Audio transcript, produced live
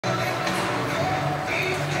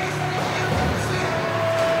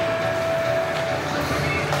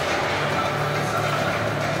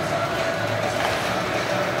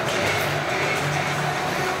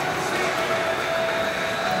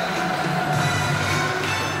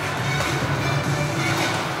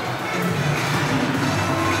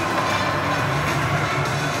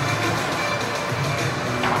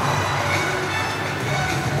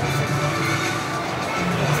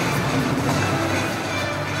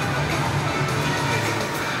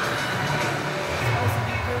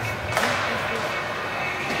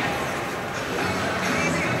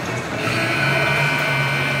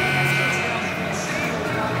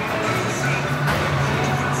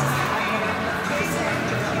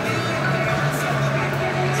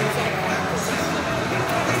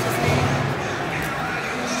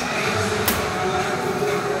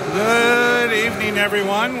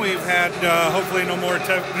everyone. We've had hopefully no more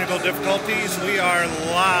technical difficulties. We are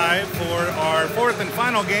live for our fourth and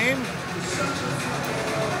final game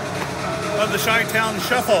of the Chi-Town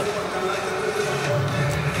Shuffle.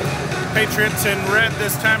 Patriots in red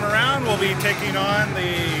this time around will be taking on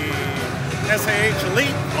the SAH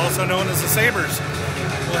Elite, also known as the Sabers.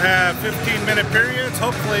 We'll have 15-minute periods.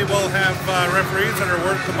 Hopefully we'll have referees that are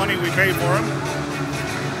worth the money we pay for them.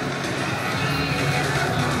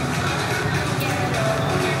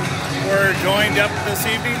 We're joined up this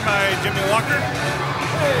evening by Jimmy Walker.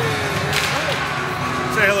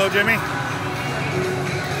 Say hello, Jimmy.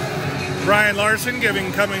 Brian Larson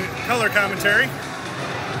giving color commentary.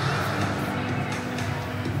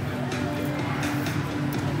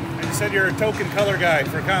 And you said you're a token color guy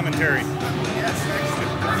for commentary. Yes,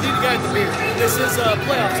 you need to get the beer. This is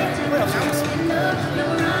playoff time.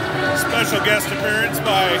 Special guest appearance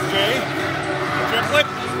by Jay Triplet.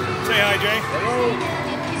 Say hi, Jay. Hello.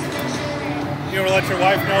 You ever let your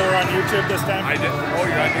wife know we're on YouTube this time? I did. Oh,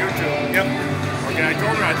 you're on YouTube? Yep. Okay, I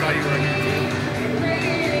told her I thought you were on YouTube.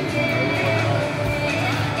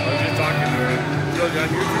 I was just talking to her. You're on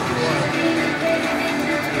YouTube or what?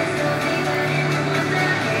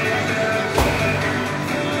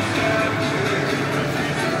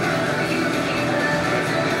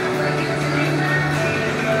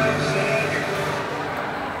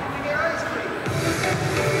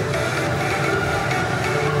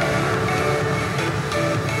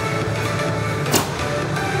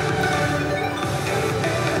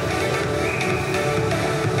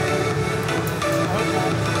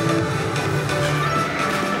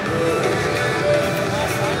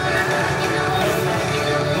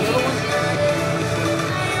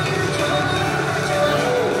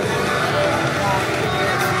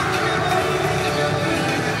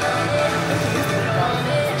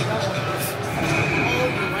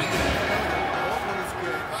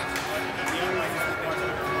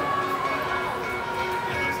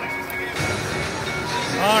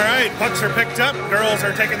 Pucks are picked up. Girls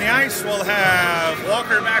are taking the ice. We'll have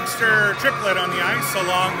Walker, Baxter, Triplet on the ice,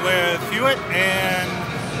 along with Hewitt and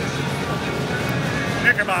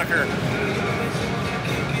Knickerbocker.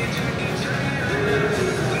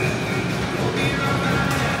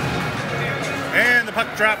 And the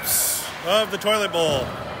puck drops of the toilet bowl.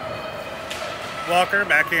 Walker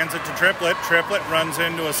backhands it to Triplet. Triplet runs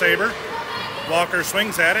into a Saber. Walker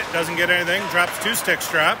swings at it, doesn't get anything, drops two sticks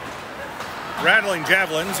drop. Rattling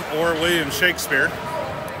javelins, or William Shakespeare.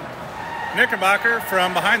 Knickerbocker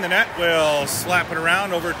from behind the net will slap it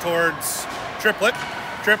around over towards Triplet.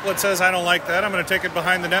 Triplet says, I don't like that. I'm going to take it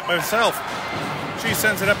behind the net myself. She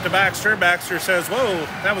sends it up to Baxter. Baxter says, whoa,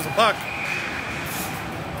 that was a puck.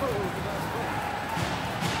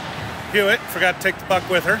 Hewitt forgot to take the puck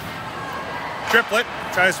with her. Triplet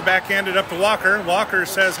tries to backhand it up to Walker. Walker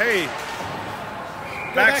says, hey,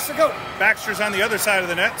 Baxter, go. Baxter's on the other side of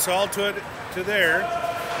the net, so I'll do it to there.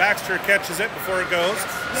 Baxter catches it before it goes.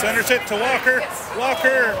 Centers it to Walker.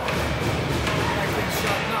 Walker.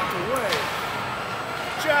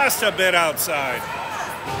 Just a bit outside.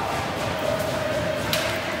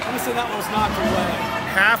 I'm going to say that one was knocked away.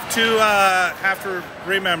 Have to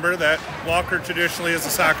remember that Walker traditionally is a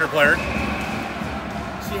soccer player.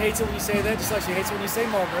 She hates it when you say that, just like she hates it when you say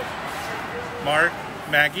Margaret.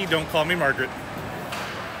 Maggie, don't call me Margaret.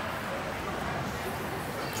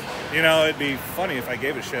 You know, it'd be funny if I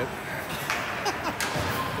gave a shit.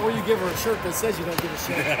 Or you give her a shirt that says you don't give a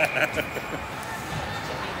shit.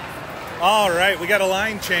 All right, we got a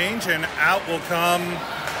line change, and out will come...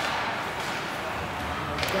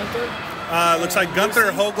 Gunther? Looks like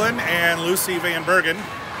Gunther Hoagland and Lucy Van Bergen.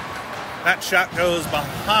 That shot goes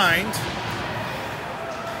behind.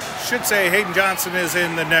 Should say Hayden Johnson is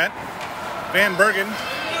in the net. Van Bergen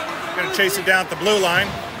going to chase it down at the blue line.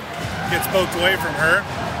 Gets poked away from her.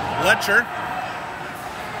 Letcher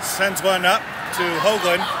sends one up to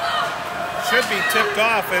Hoagland. Should be tipped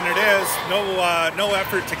off, and it is. No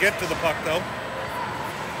effort to get to the puck, though.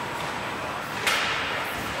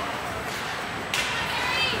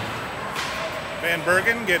 Van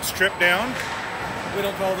Bergen gets tripped down. We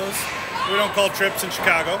don't call those. We don't call trips in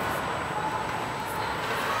Chicago.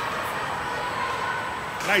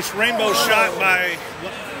 Nice rainbow shot by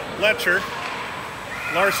Letcher.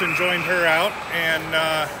 Larson joined her out,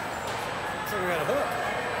 and So we got a hook.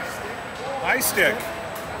 high stick.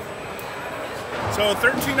 So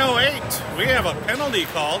 13:08, we have a penalty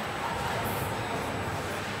called.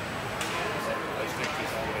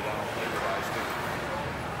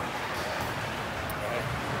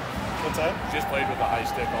 What's that? Just played with the high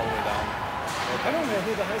stick all the way down. I don't know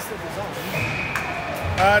who the high stick is on.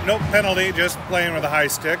 Nope, penalty, just playing with a high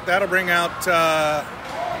stick. That'll bring out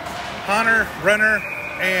Honor, Brenner,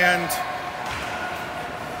 and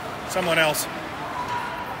someone else.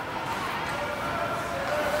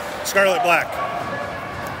 Scarlet Black.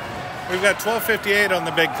 We've got 12:58 on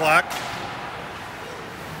the big clock.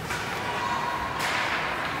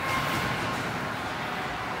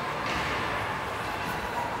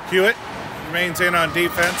 Hewitt remains in on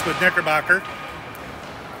defense with Knickerbocker.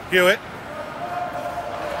 Hewitt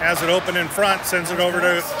has it open in front, sends it over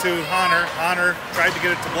to Honor. Honor tried to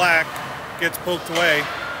get it to Black, gets poked away.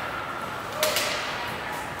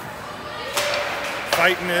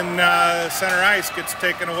 Fighting in center ice, gets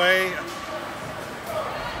taken away.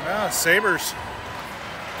 Sabers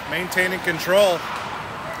maintaining control.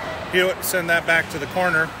 Hewitt send that back to the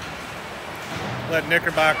corner. Let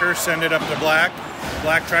Knickerbocker send it up to Black.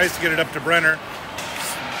 Black tries to get it up to Brenner.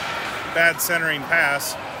 Bad centering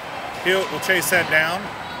pass. Hewitt will chase that down.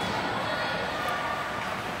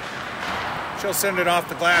 She'll send it off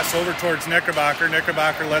the glass over towards Knickerbocker.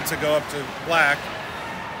 Knickerbocker lets it go up to Black.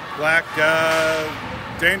 Black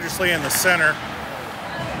dangerously in the center.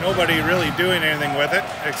 Nobody really doing anything with it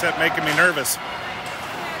except making me nervous.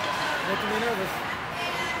 Making me nervous.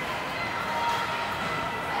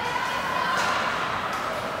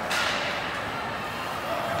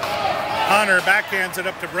 Honor backhands it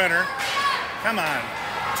up to Brenner. Come on.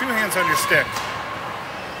 2 hands on your stick.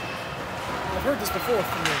 I've heard this before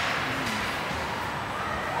from you.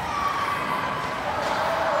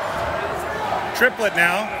 Triplett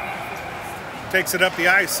now takes it up the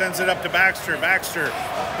ice, sends it up to Baxter. Baxter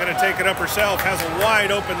gonna take it up herself, has a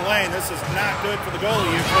wide open lane. This is not good for the goalie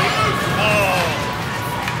usually. Oh,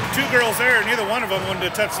 2 girls there, neither one of them wanted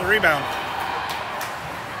to touch the rebound.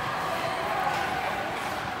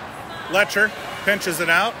 Letcher pinches it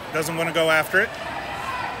out, doesn't want to go after it.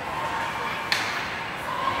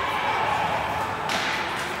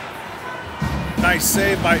 Nice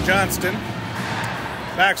save by Johnston.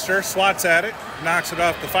 Baxter swats at it, knocks it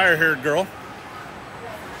off the fire-haired girl.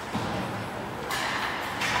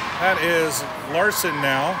 That is Larson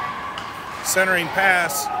now. Centering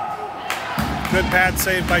pass. Good pad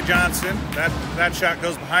save by Johnston. That shot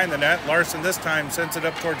goes behind the net. Larson this time sends it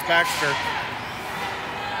up towards Baxter.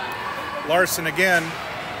 Larson again.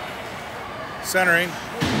 Centering.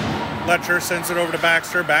 Letcher sends it over to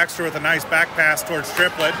Baxter. Baxter with a nice back pass towards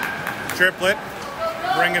Triplett. Triplett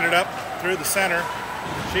bringing it up through the center.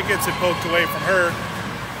 She gets it poked away from her.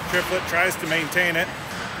 Triplett tries to maintain it.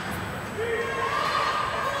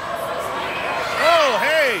 Oh,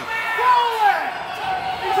 hey! Call it!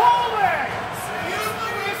 Call it! Use the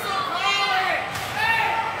whistle, call it! Hey!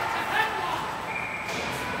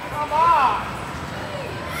 Come on!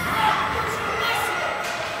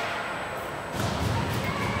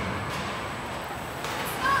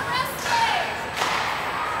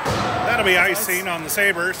 That'll be icing on the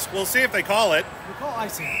Sabers. We'll see if they call it. We call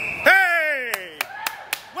icing. Hey!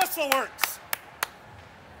 Whistle works.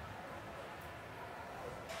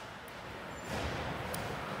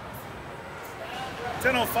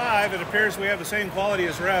 .10:05, it appears we have the same quality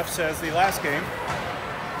as refs as the last game.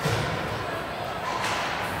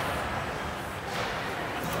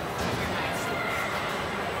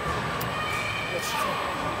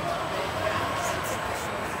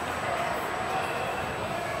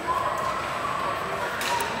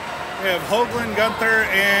 We have Hoagland, Gunther,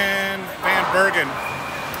 and Van Bergen.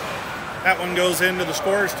 That one goes into the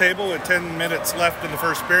scorers table with 10 minutes left in the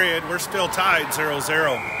first period. We're still tied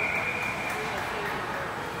 0-0.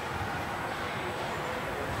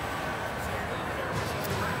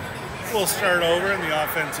 We'll start over in the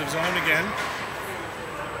offensive zone again.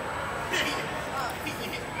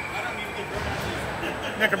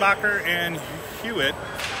 Knickerbocker and Hewitt.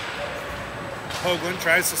 Hoagland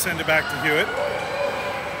tries to send it back to Hewitt.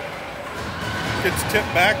 Gets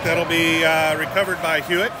tipped back. That'll be recovered by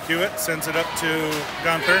Hewitt. Hewitt sends it up to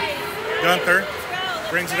Gunther. Gunther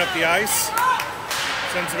brings it up the ice.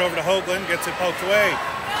 Sends it over to Hoagland. Gets it poked away.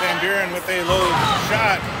 Van Buren with a low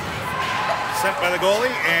shot. Sent by the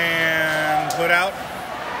goalie and put out.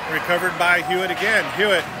 Recovered by Hewitt again.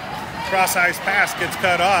 Hewitt, cross ice pass, gets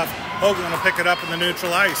cut off. Hoagland will pick it up in the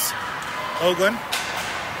neutral ice. Hoagland,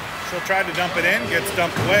 she'll try to dump it in, gets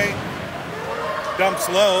dumped away. Dumps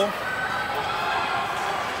low.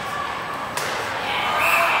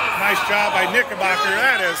 Nice job by Knickerbocker.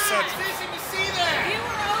 That is such... You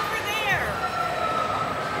were over there.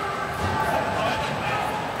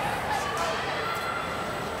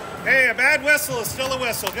 Hey, a bad whistle is still a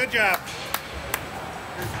whistle. Good job.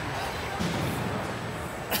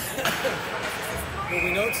 Well,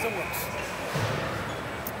 we know it still works.